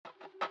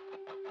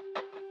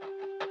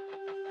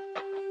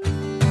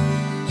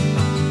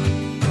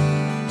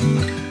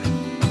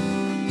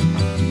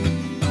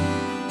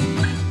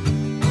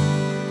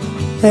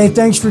Hey,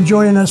 thanks for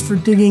joining us for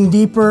Digging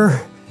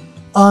Deeper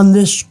on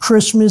this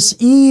Christmas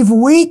Eve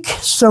week.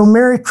 So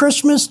Merry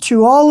Christmas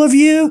to all of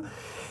you.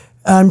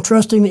 I'm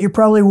trusting that you're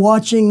probably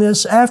watching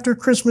this after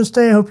Christmas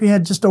Day. I hope you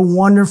had just a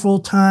wonderful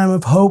time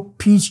of hope,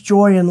 peace,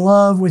 joy, and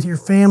love with your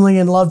family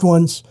and loved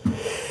ones.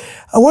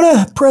 I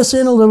want to press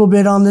in a little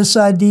bit on this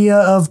idea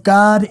of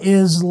God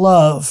is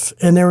love.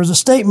 And there was a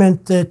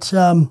statement that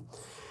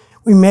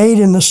we made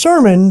in the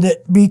sermon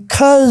that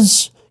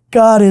because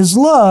God is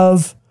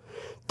love,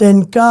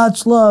 then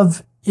God's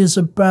love is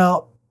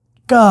about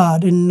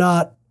God and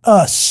not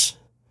us.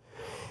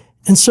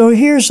 And so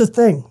here's the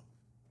thing.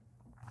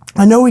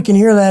 I know we can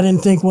hear that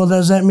and think, well,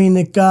 does that mean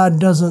that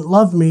God doesn't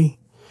love me?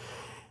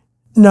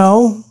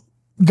 No,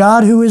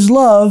 God who is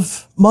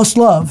love must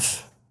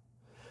love.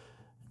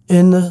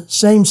 In the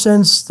same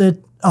sense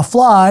that a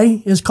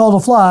fly is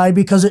called a fly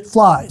because it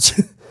flies.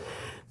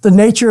 The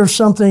nature of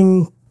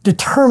something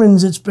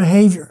determines its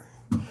behavior,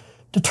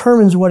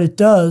 determines what it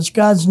does.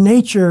 God's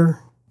nature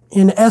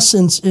in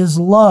essence is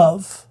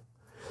love.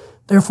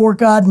 Therefore,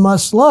 God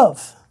must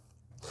love.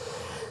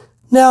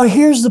 Now,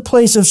 here's the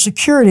place of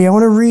security. I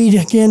want to read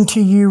again to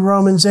you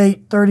Romans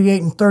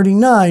 8:38 and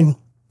 39,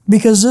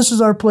 because this is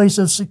our place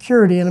of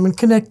security, and I'm going to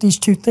connect these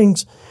two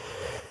things.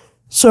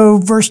 So,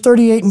 verse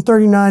 38 and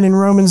 39 in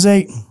Romans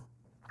 8,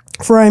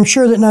 "For I am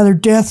sure that neither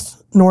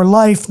death, nor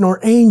life, nor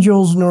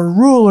angels, nor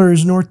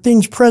rulers, nor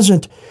things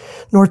present,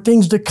 nor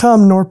things to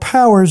come, nor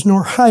powers,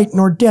 nor height,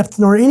 nor depth,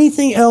 nor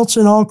anything else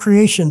in all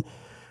creation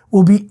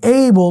will be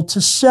able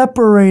to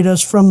separate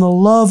us from the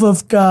love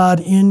of God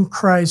in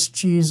Christ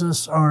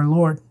Jesus our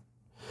Lord."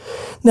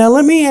 Now,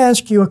 let me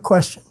ask you a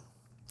question.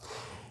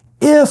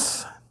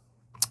 If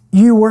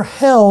you were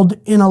held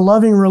in a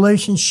loving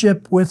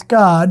relationship with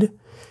God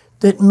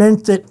that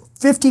meant that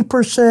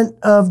 50%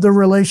 of the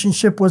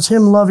relationship was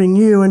Him loving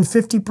you and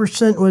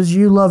 50% was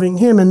you loving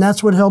Him, and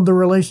that's what held the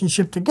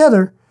relationship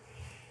together,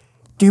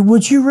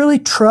 would you really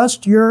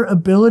trust your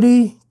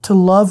ability to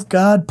love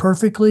God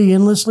perfectly,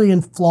 endlessly,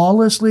 and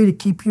flawlessly to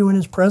keep you in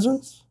His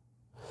presence?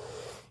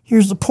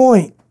 Here's the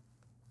point.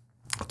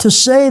 To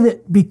say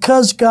that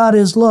because God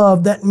is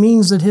love, that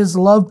means that His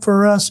love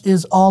for us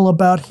is all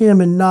about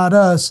Him and not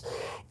us,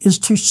 is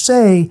to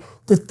say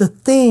that the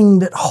thing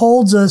that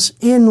holds us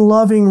in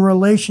loving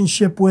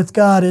relationship with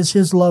God is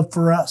His love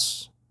for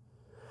us.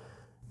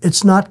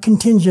 It's not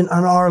contingent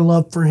on our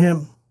love for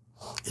Him.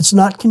 It's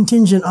not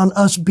contingent on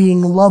us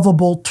being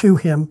lovable to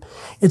Him.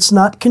 It's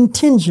not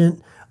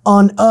contingent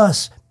on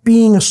us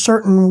being a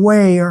certain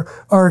way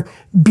or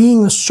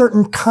being a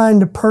certain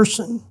kind of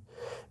person.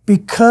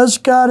 Because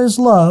God is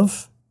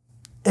love,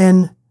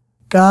 and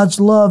God's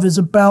love is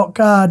about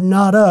God,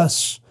 not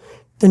us,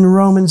 then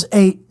Romans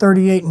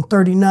 8:38 and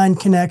 39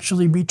 can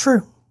actually be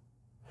true.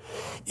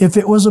 If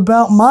it was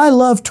about my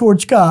love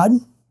towards God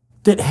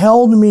that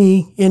held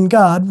me in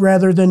God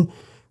rather than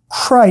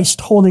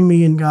Christ holding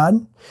me in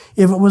God,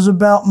 if it was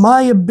about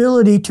my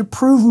ability to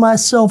prove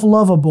myself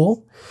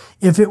lovable,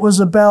 if it was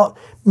about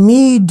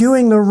me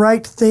doing the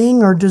right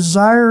thing or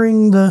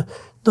desiring the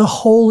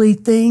holy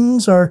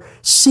things or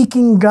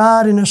seeking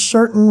God in a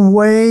certain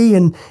way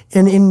and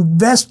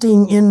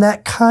investing in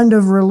that kind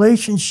of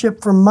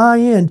relationship from my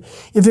end,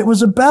 if it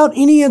was about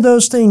any of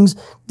those things,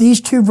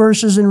 these two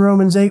verses in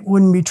Romans 8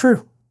 wouldn't be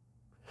true.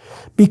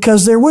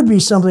 Because there would be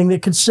something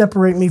that could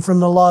separate me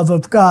from the love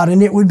of God,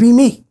 and it would be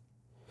me.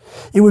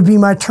 It would be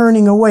my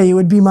turning away. It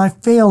would be my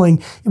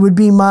failing. It would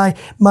be my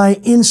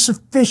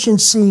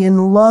insufficiency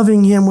in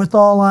loving Him with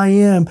all I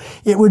am.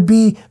 It would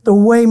be the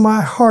way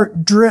my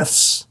heart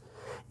drifts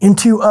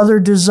into other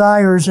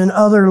desires and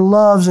other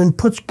loves and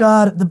puts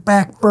God at the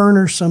back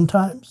burner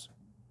sometimes.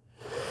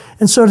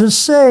 And so to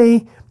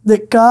say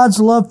that God's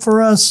love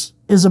for us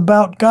is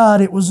about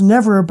God, it was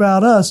never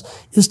about us,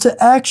 is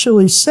to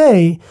actually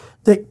say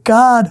that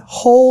God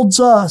holds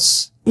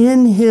us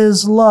in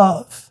His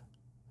love,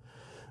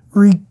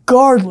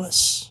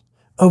 regardless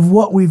of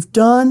what we've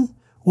done,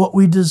 what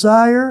we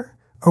desire,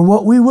 or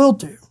what we will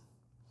do.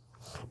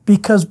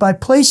 Because by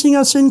placing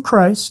us in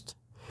Christ,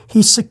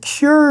 He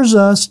secures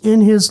us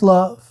in His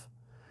love.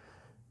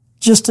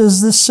 Just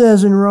as this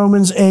says in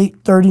Romans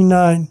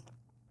 8:39.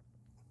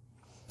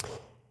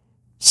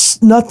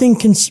 Nothing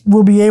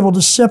will be able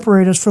to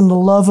separate us from the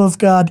love of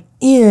God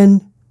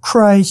in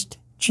Christ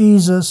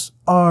Jesus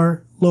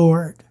our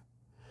Lord.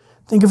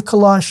 Think of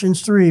Colossians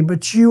 3,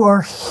 "But you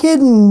are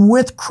hidden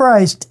with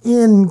Christ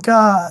in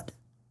God."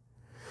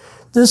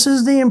 This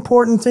is the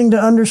important thing to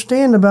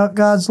understand about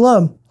God's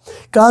love.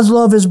 God's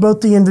love is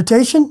both the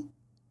invitation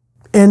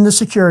and the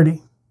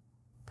security.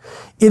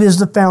 It is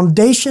the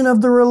foundation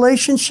of the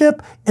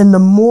relationship and the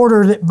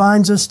mortar that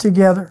binds us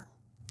together.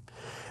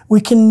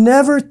 We can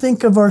never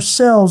think of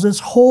ourselves as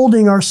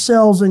holding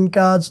ourselves in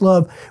God's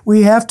love.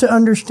 We have to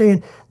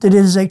understand that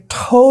it is a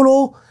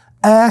total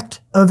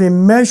act of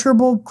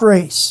immeasurable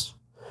grace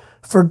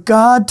for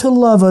God to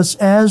love us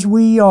as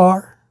we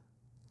are,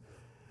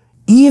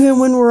 even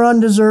when we're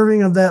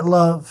undeserving of that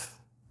love.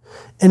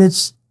 And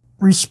it's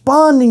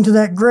responding to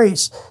that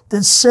grace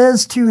that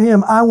says to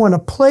Him, I want to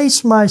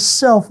place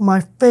myself,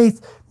 my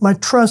faith, my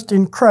trust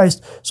in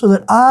Christ so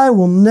that I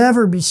will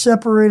never be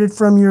separated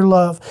from your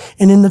love.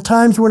 And in the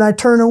times when I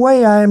turn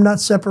away, I am not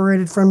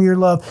separated from your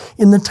love.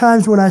 In the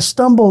times when I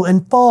stumble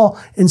and fall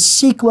and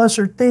seek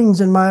lesser things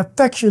and my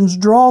affections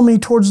draw me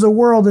towards the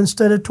world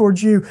instead of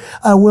towards you,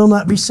 I will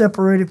not be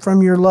separated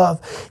from your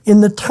love. In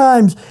the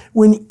times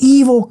when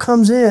evil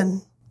comes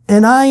in,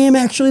 and I am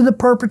actually the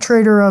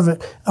perpetrator of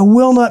it, I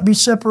will not be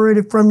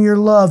separated from your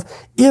love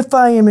if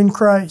I am in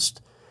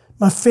Christ.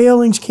 My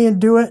failings can't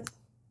do it.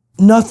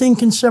 Nothing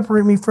can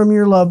separate me from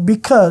your love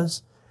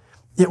because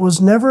it was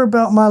never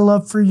about my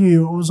love for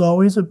you. It was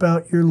always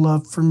about your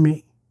love for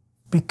me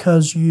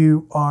because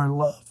you are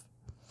love.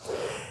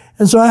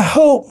 And so I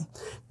hope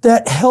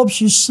that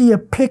helps you see a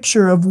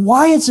picture of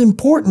why it's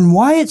important,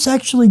 why it's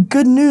actually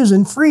good news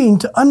and freeing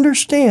to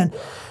understand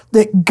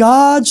that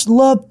God's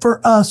love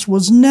for us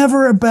was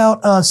never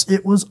about us.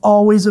 It was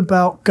always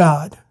about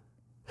God.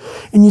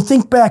 And you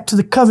think back to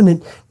the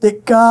covenant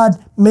that God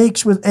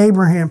makes with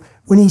Abraham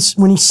when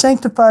he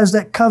sanctifies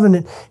that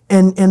covenant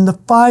and the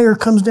fire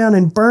comes down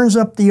and burns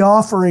up the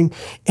offering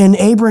and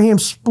Abraham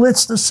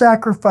splits the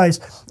sacrifice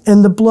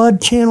and the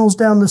blood channels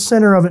down the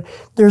center of it.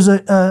 There's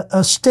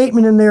a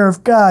statement in there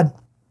of God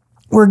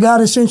where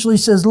God essentially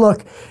says,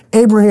 look,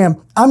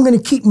 Abraham, I'm going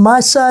to keep my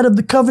side of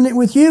the covenant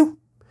with you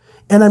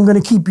and I'm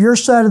going to keep your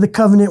side of the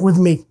covenant with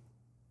me.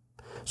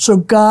 So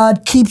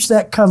God keeps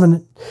that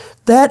covenant.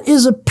 That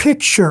is a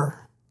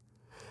picture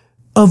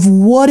of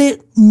what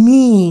it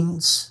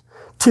means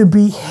to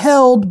be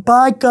held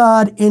by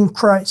God in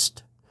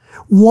Christ.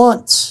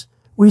 Once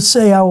we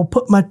say, I will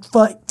put my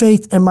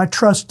faith and my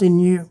trust in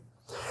you.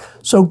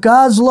 So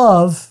God's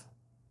love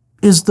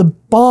is the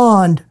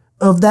bond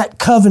of that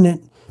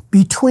covenant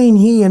between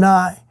he and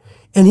I.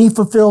 And he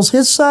fulfills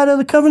his side of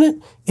the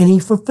covenant and he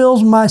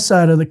fulfills my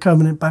side of the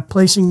covenant by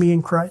placing me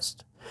in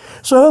Christ.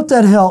 So I hope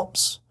that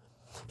helps.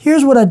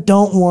 Here's what I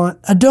don't want.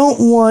 I don't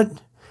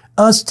want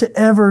us to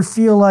ever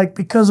feel like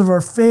because of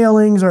our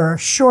failings or our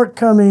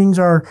shortcomings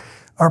or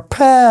our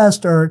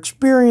past, our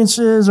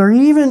experiences, or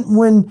even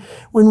when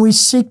we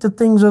seek the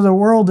things of the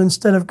world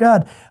instead of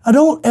God, I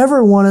don't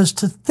ever want us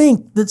to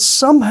think that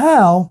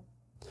somehow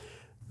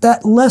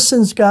that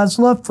lessens God's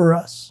love for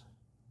us.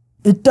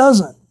 It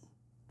doesn't,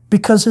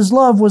 because his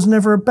love was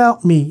never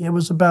about me. It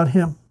was about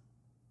him.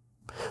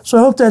 So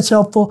I hope that's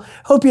helpful.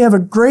 Hope you have a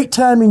great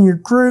time in your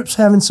groups,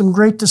 having some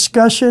great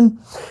discussion.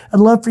 I'd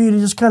love for you to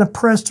just kind of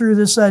press through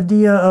this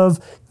idea of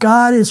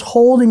God is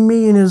holding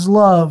me in his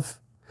love,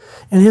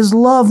 and his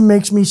love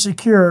makes me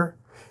secure,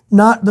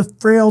 not the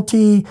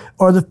frailty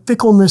or the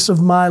fickleness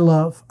of my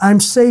love. I'm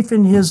safe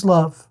in his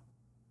love.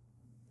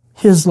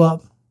 His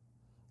love.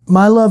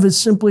 My love is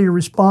simply a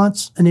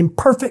response, an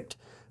imperfect,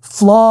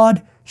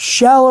 flawed,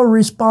 shallow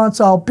response,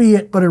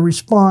 albeit, but a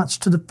response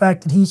to the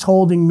fact that he's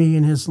holding me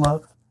in his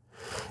love.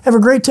 Have a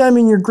great time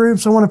in your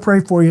groups. I want to pray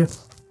for you.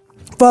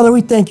 Father,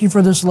 we thank you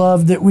for this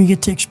love that we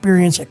get to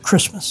experience at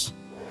Christmas.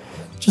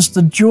 Just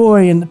the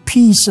joy and the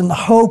peace and the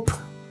hope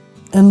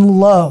and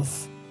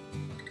love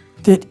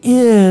that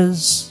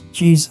is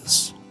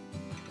Jesus.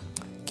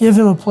 Give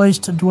him a place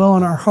to dwell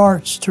in our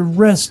hearts, to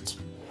rest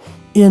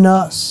in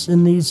us,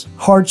 in these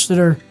hearts that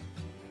are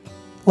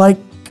like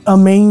a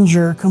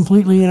manger,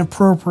 completely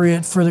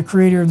inappropriate for the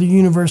creator of the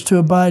universe to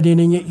abide in,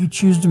 and yet you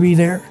choose to be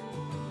there.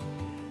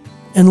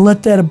 And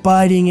let that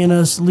abiding in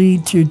us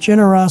lead to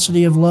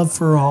generosity of love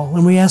for all.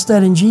 And we ask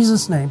that in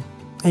Jesus' name.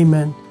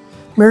 Amen.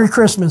 Merry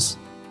Christmas.